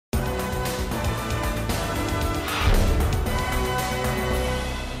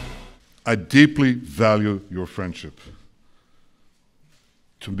I deeply value your friendship.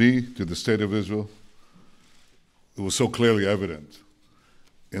 To me, to the State of Israel, it was so clearly evident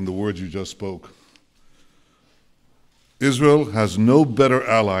in the words you just spoke. Israel has no better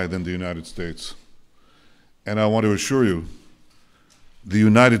ally than the United States. And I want to assure you, the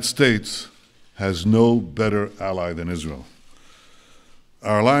United States has no better ally than Israel.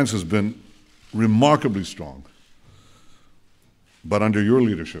 Our alliance has been remarkably strong. But under your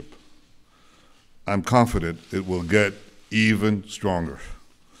leadership, I'm confident it will get even stronger.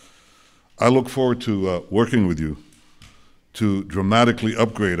 I look forward to working with you to dramatically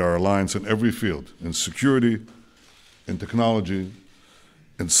upgrade our alliance in every field, in security, in technology,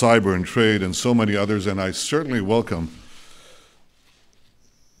 in cyber and trade, and so many others, and I certainly welcome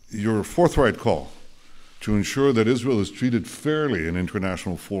your forthright call to ensure that Israel is treated fairly in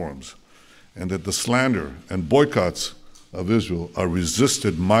international forums, and that the slander and boycotts of Israel are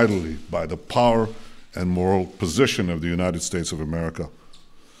resisted mightily by the power and moral position of the United States of America.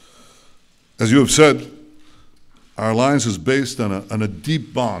 As you have said, our alliance is based on a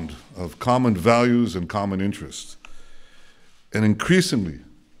deep bond of common values and common interests. And increasingly,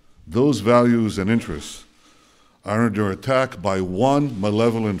 those values and interests are under attack by one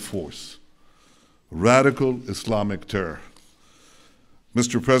malevolent force: radical Islamic terror.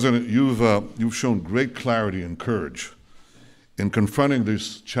 Mr. President, you've shown great clarity and courage in confronting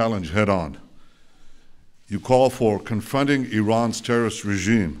this challenge head-on. You call for confronting Iran's terrorist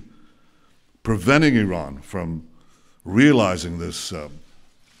regime, preventing Iran from realizing this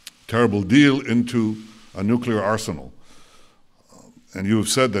terrible deal into a nuclear arsenal. And you have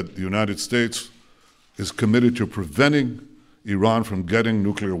said that the United States is committed to preventing Iran from getting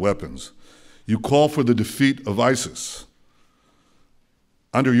nuclear weapons. You call for the defeat of ISIS.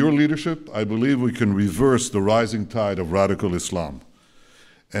 Under your leadership, I believe we can reverse the rising tide of radical Islam.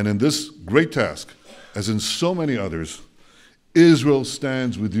 And in this great task, as in so many others, Israel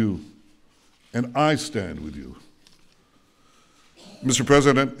stands with you, and I stand with you. Mr.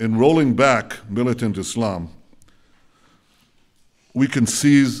 President, in rolling back militant Islam, we can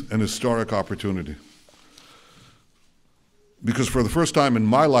seize an historic opportunity. Because for the first time in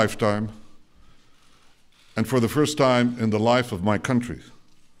my lifetime, and for the first time in the life of my country,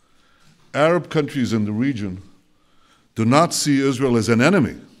 Arab countries in the region do not see Israel as an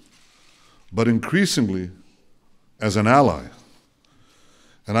enemy, but increasingly as an ally.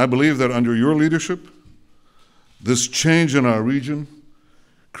 And I believe that under your leadership, this change in our region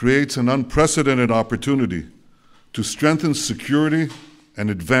creates an unprecedented opportunity to strengthen security and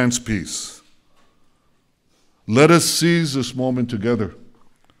advance peace. Let us seize this moment together.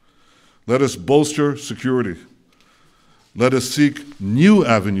 Let us bolster security. Let us seek new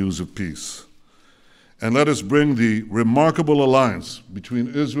avenues of peace. And let us bring the remarkable alliance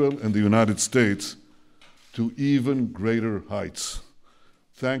between Israel and the United States to even greater heights.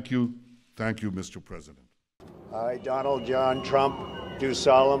 Thank you, Mr. President. I, Donald John Trump, do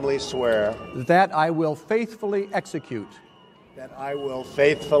solemnly swear that I will faithfully execute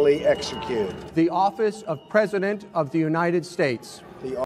the office of President of the United States